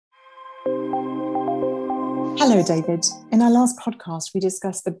Hello, David. In our last podcast, we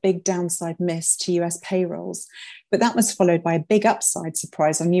discussed the big downside miss to US payrolls, but that was followed by a big upside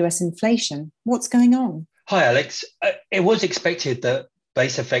surprise on US inflation. What's going on? Hi, Alex. It was expected that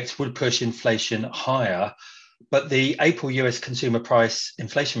base effects would push inflation higher, but the April US consumer price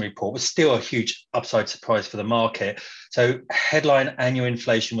inflation report was still a huge upside surprise for the market. So headline annual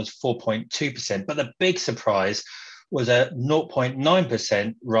inflation was 4.2%, but the big surprise was a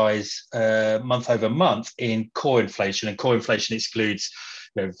 0.9% rise month over month in core inflation. And core inflation excludes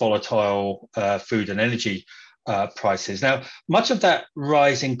volatile food and energy prices. Now, much of that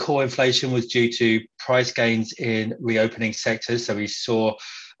rise in core inflation was due to price gains in reopening sectors. So we saw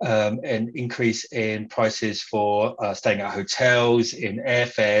an increase in prices for staying at hotels, in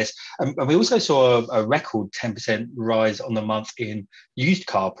airfares. And we also saw a record 10% rise on the month in used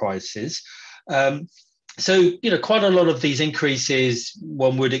car prices. So, quite a lot of these increases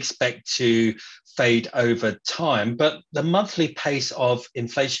one would expect to fade over time, but the monthly pace of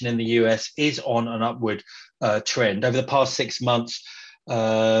inflation in the US is on an upward trend. Over the past 6 months,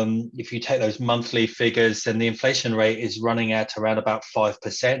 if you take those monthly figures, then the inflation rate is running at around about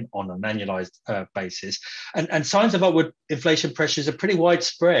 5% on an annualized basis. And signs of upward inflation pressures are pretty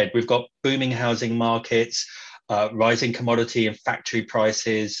widespread. We've got booming housing markets, rising commodity and factory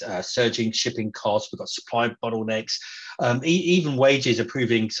prices, surging shipping costs. We've got supply bottlenecks. Even wages are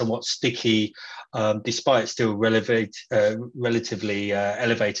proving somewhat sticky, despite still relatively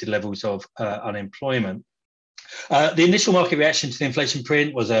elevated levels of unemployment. The initial market reaction to the inflation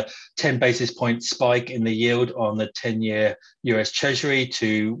print was a 10 basis point spike in the yield on the 10-year US Treasury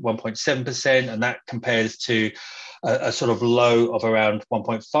to 1.7%, and that compares to a sort of low of around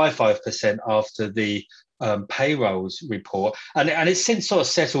 1.55% after the payrolls report, and it's since sort of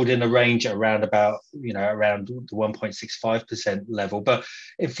settled in a range around about around the 1.65% level. But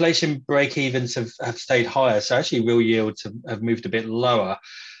inflation break-evens have stayed higher, so actually real yields have moved a bit lower.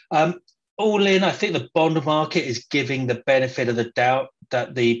 All in, I think the bond market is giving the benefit of the doubt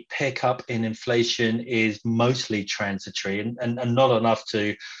that the pickup in inflation is mostly transitory and not enough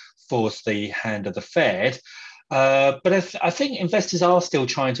to force the hand of the Fed. But I think investors are still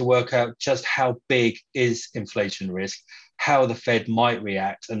trying to work out just how big is inflation risk, how the Fed might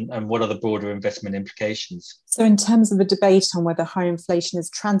react, and what are the broader investment implications. So in terms of the debate on whether high inflation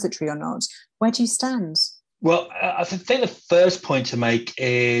is transitory or not, where do you stand? Well, I think the first point to make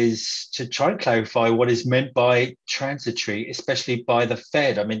is to try and clarify what is meant by transitory, especially by the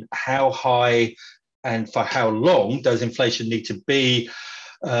Fed. I mean, how high and for how long does inflation need to be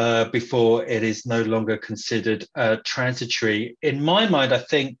before it is no longer considered transitory? In my mind, I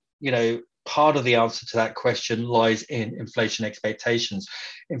think, part of the answer to that question lies in inflation expectations.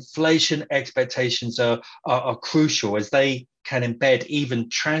 Inflation expectations are crucial, as they can embed even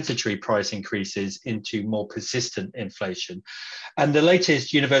transitory price increases into more persistent inflation. And the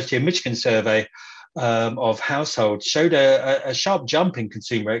latest University of Michigan survey of households showed a sharp jump in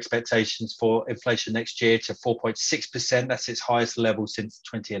consumer expectations for inflation next year to 4.6%. That's its highest level since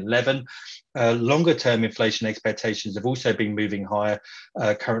 2011. Longer term inflation expectations have also been moving higher,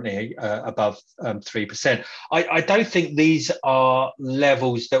 currently above 3%. I don't think these are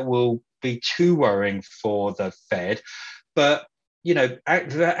levels that will be too worrying for the Fed, but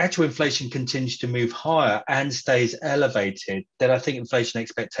actual inflation continues to move higher and stays elevated, then I think inflation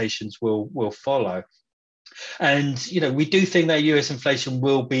expectations will follow. And, we do think that US inflation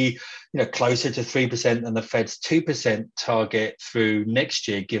will be, closer to 3% than the Fed's 2% target through next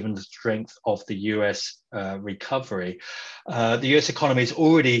year, given the strength of the US recovery. The US economy is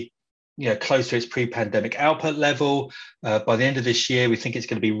already close to its pre-pandemic output level. By the end of this year, we think it's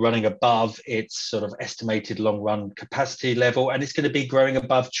going to be running above its sort of estimated long-run capacity level, and it's going to be growing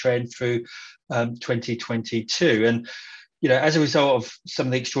above trend through 2022. And as a result of some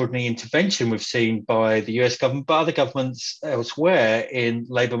of the extraordinary intervention we've seen by the US government, but other governments elsewhere in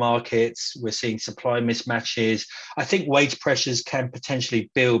labour markets, we're seeing supply mismatches. I think wage pressures can potentially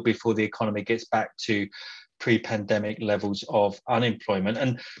build before the economy gets back to pre-pandemic levels of unemployment.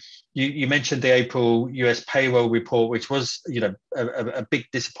 And you mentioned the April US payroll report, which was, a big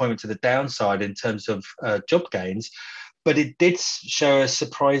disappointment to the downside in terms of job gains, but it did show a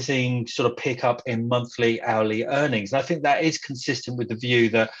surprising sort of pickup in monthly hourly earnings. And I think that is consistent with the view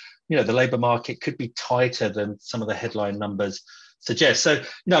that, the labour market could be tighter than some of the headline numbers suggest. So,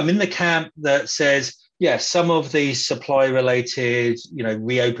 I'm in the camp that says, some of these supply-related,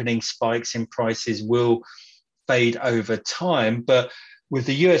 reopening spikes in prices will fade over time, but with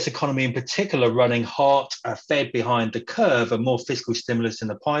the US economy in particular running hot, a Fed behind the curve, and more fiscal stimulus in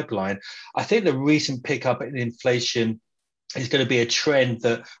the pipeline, I think the recent pickup in inflation is going to be a trend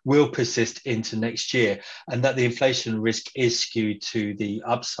that will persist into next year, and that the inflation risk is skewed to the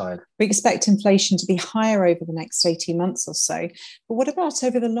upside. We expect inflation to be higher over the next 18 months or so. But what about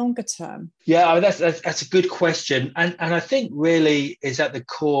over the longer term? Yeah, I mean, that's a good question. And I think really is at the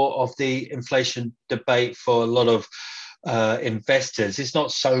core of the inflation debate for a lot of investors. It's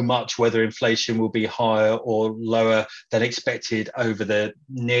not so much whether inflation will be higher or lower than expected over the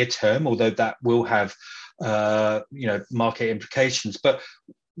near term, although that will have market implications. But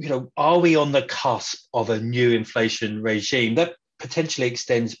are we on the cusp of a new inflation regime that potentially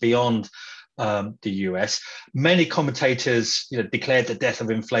extends beyond the US? Many commentators declared the death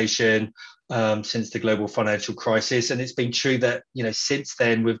of inflation since the global financial crisis, and it's been true that since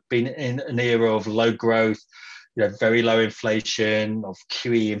then we've been in an era of low growth, very low inflation, of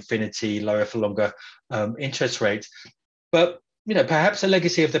QE infinity, lower for longer interest rates. But perhaps a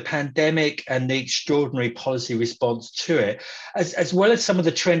legacy of the pandemic and the extraordinary policy response to it, as well as some of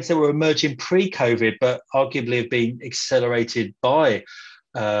the trends that were emerging pre-COVID, but arguably have been accelerated by,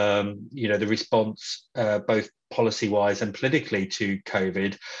 the response, both policy-wise and politically, to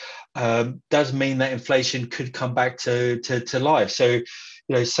COVID, does mean that inflation could come back to life. So,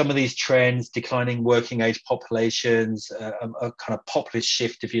 some of these trends, declining working age populations, a kind of populist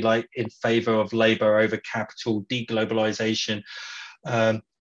shift, if you like, in favor of labor over capital, deglobalization,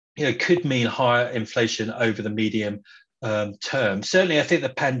 could mean higher inflation over the medium term. Certainly, I think the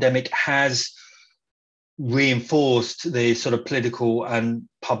pandemic has reinforced the sort of political and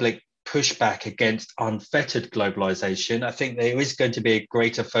public pushback against unfettered globalization. I think there is going to be a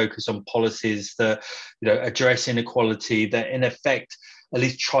greater focus on policies that address inequality, that in effect at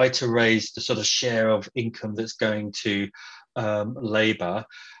least try to raise the sort of share of income that's going to labour.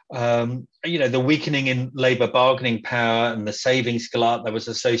 The weakening in labour bargaining power and the savings glut that was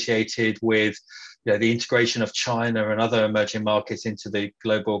associated with the integration of China and other emerging markets into the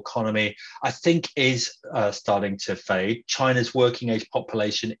global economy, I think is starting to fade. China's working age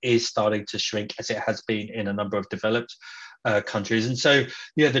population is starting to shrink, as it has been in a number of developed countries. And so,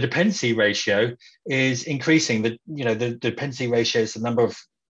 the dependency ratio is increasing. The dependency ratio is the number of,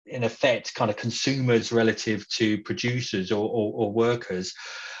 in effect, kind of consumers relative to producers or workers,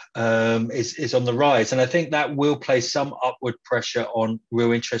 is on the rise. And I think that will place some upward pressure on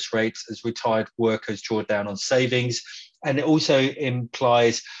real interest rates as retired workers draw down on savings. And it also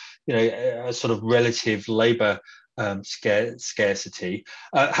implies, a sort of relative labour scarcity.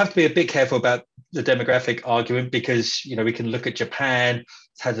 Have to be a bit careful about the demographic argument, because we can look at Japan. It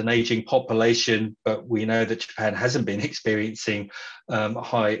has an aging population, but we know that Japan hasn't been experiencing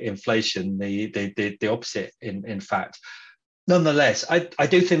high inflation. The opposite, in fact. Nonetheless, I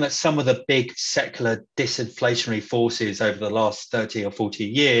do think that some of the big secular disinflationary forces over the last 30 or 40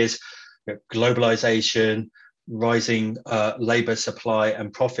 years, globalization, rising labour supply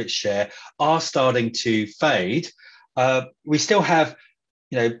and profit share, are starting to fade. We still have,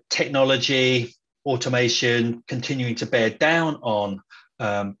 technology, automation continuing to bear down on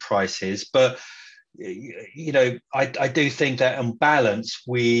prices, but I do think that on balance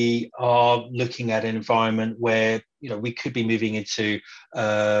we are looking at an environment where we could be moving into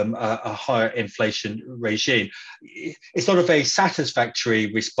a higher inflation regime. It's not a very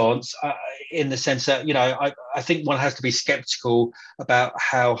satisfactory response in the sense that I think one has to be skeptical about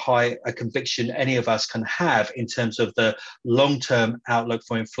how high a conviction any of us can have in terms of the long-term outlook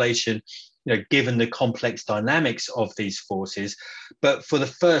for inflation, given the complex dynamics of these forces. But for the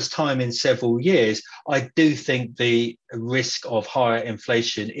first time in several years, I do think the risk of higher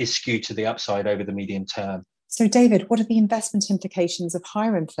inflation is skewed to the upside over the medium term. So, David, what are the investment implications of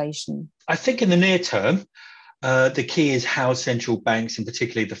higher inflation? I think in the near term, the key is how central banks, and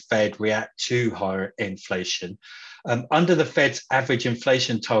particularly the Fed, react to higher inflation. Under the Fed's average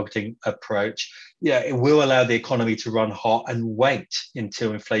inflation targeting approach, it will allow the economy to run hot and wait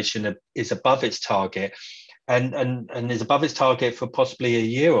until inflation is above its target, and is above its target for possibly a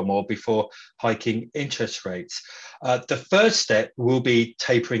year or more before hiking interest rates. The first step will be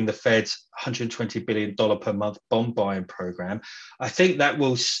tapering the Fed's $120 billion per month bond buying program. I think that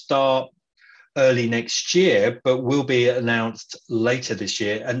will start early next year, but will be announced later this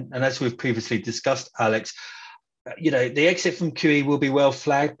year. And as we've previously discussed, Alex, the exit from QE will be well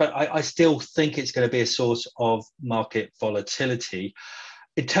flagged, but I still think it's going to be a source of market volatility.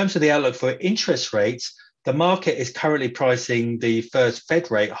 In terms of the outlook for interest rates, the market is currently pricing the first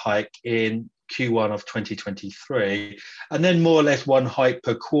Fed rate hike in Q1 of 2023, and then more or less one hike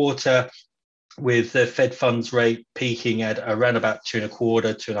per quarter, with the Fed funds rate peaking at around about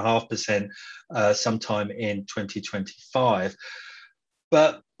 2.25%, 2.5% sometime in 2025.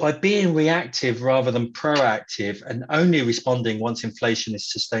 But by being reactive rather than proactive and only responding once inflation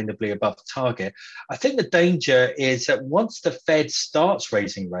is sustainably above target, I think the danger is that once the Fed starts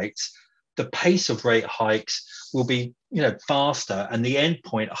raising rates, the pace of rate hikes will be, faster and the end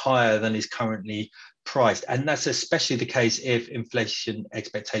point higher than is currently priced. And that's especially the case if inflation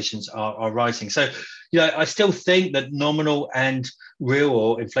expectations are rising. So, I still think that nominal and real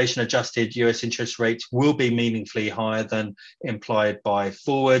or inflation adjusted US interest rates will be meaningfully higher than implied by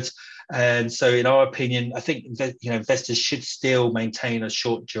forwards. And so, in our opinion, I think that investors should still maintain a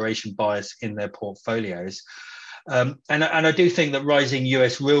short duration bias in their portfolios. And I do think that rising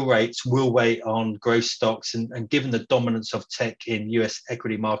US real rates will weigh on growth stocks. And given the dominance of tech in US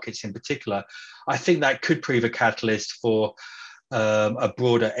equity markets in particular, I think that could prove a catalyst for a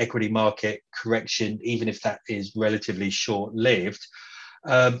broader equity market correction, even if that is relatively short-lived.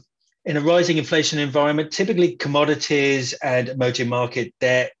 In a rising inflation environment, typically commodities and emerging market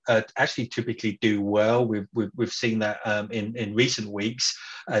debt actually typically do well. We've seen that in recent weeks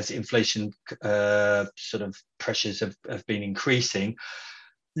as inflation sort of pressures have been increasing.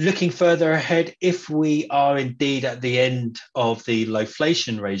 Looking further ahead, if we are indeed at the end of the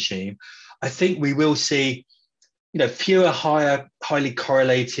lowflation regime, I think we will see fewer highly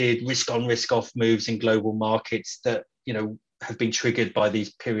correlated risk on risk off moves in global markets that have been triggered by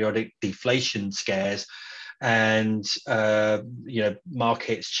these periodic deflation scares and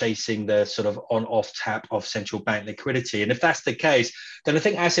markets chasing the sort of on-off tap of central bank liquidity. And if that's the case, then I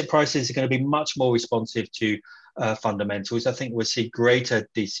think asset prices are going to be much more responsive to fundamentals. I think we'll see greater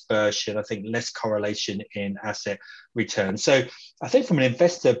dispersion. I think less correlation in asset returns. So I think from an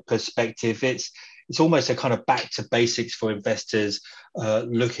investor perspective, it's almost a kind of back to basics for investors,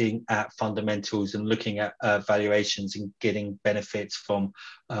 looking at fundamentals and looking at valuations and getting benefits from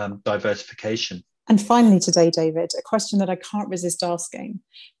diversification. And finally today, David, a question that I can't resist asking.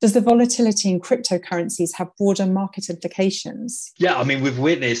 Does the volatility in cryptocurrencies have broader market implications? Yeah, I mean, we've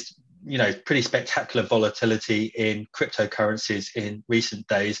witnessed pretty spectacular volatility in cryptocurrencies in recent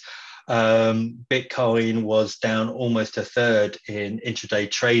days. Bitcoin was down almost a third in intraday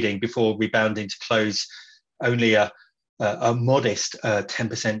trading before rebounding to close only a modest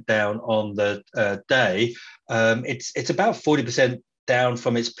 10% down on the day. It's about 40% down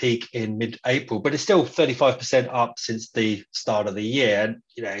from its peak in mid-April, but it's still 35% up since the start of the year. And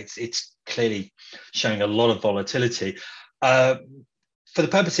it's clearly showing a lot of volatility. For the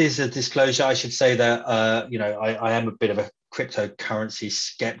purposes of disclosure, I should say that I am a bit of a cryptocurrency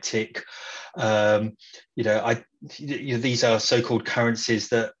skeptic. These are so-called currencies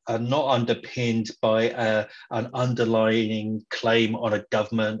that are not underpinned by an underlying claim on a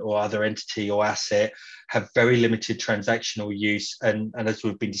government or other entity or asset, have very limited transactional use, and as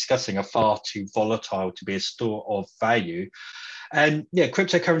we've been discussing, are far too volatile to be a store of value. And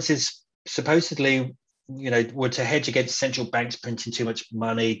cryptocurrencies supposedly were to hedge against central banks printing too much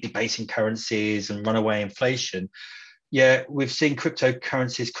money, debasing currencies, and runaway inflation. Yeah, we've seen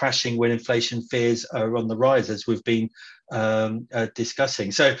cryptocurrencies crashing when inflation fears are on the rise, as we've been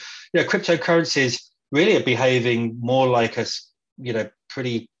discussing. So, cryptocurrencies really are behaving more like a,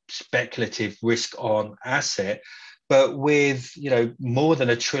 pretty speculative risk-on asset. But with, more than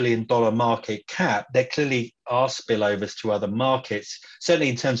 $1 trillion market cap, there clearly are spillovers to other markets, certainly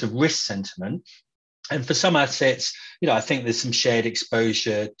in terms of risk sentiment. And for some assets, I think there's some shared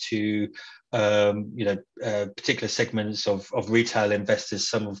exposure to, particular segments of retail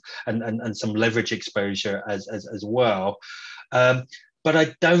investors, and some leverage exposure as well. But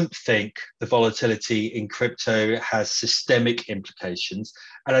I don't think the volatility in crypto has systemic implications,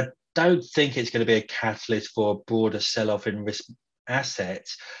 and I don't think it's going to be a catalyst for a broader sell-off in risk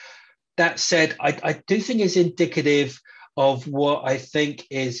assets. That said, I do think it's indicative of what I think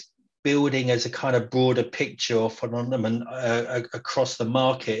is building as a kind of broader picture or phenomenon across the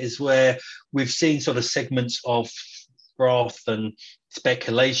market, is where we've seen sort of segments of froth and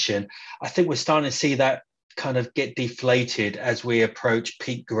speculation. I think we're starting to see that kind of get deflated as we approach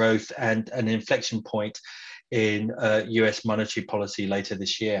peak growth and an inflection point in US monetary policy later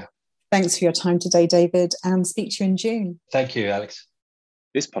this year. Thanks for your time today, David, and speak to you in June. Thank you, Alex.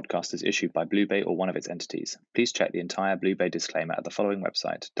 This podcast is issued by BlueBay or one of its entities. Please check the entire BlueBay disclaimer at the following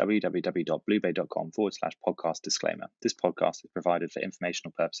website, www.bluebay.com/podcast disclaimer. This podcast is provided for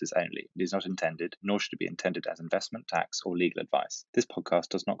informational purposes only. It is not intended, nor should it be intended as investment, tax, or legal advice. This podcast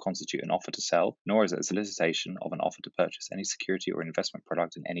does not constitute an offer to sell, nor is it a solicitation of an offer to purchase any security or investment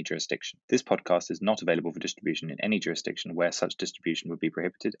product in any jurisdiction. This podcast is not available for distribution in any jurisdiction where such distribution would be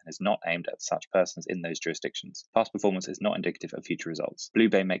prohibited and is not aimed at such persons in those jurisdictions. Past performance is not indicative of future results. Blue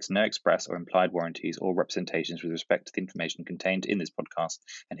Bay makes no express or implied warranties or representations with respect to the information contained in this podcast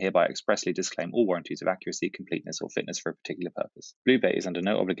and hereby expressly disclaim all warranties of accuracy, completeness, or fitness for a particular purpose. Blue Bay is under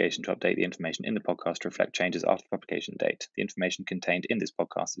no obligation to update the information in the podcast to reflect changes after the publication date. The information contained in this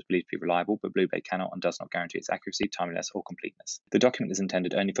podcast is believed to be reliable, but Blue Bay cannot and does not guarantee its accuracy, timeliness, or completeness. The document is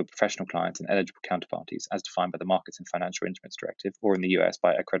intended only for professional clients and eligible counterparties as defined by the Markets and Financial Instruments Directive, or in the US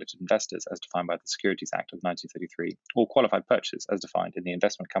by accredited investors as defined by the Securities Act of 1933, or qualified purchasers as defined in the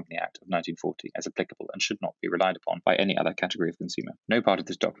Investment Company Act of 1940 as applicable, and should not be relied upon by any other category of consumer. No part of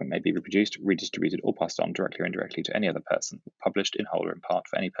this document may be reproduced, redistributed, or passed on directly or indirectly to any other person, or published in whole or in part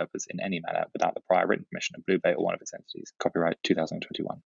for any purpose in any manner without the prior written permission of Blue Bay or one of its entities. Copyright 2021.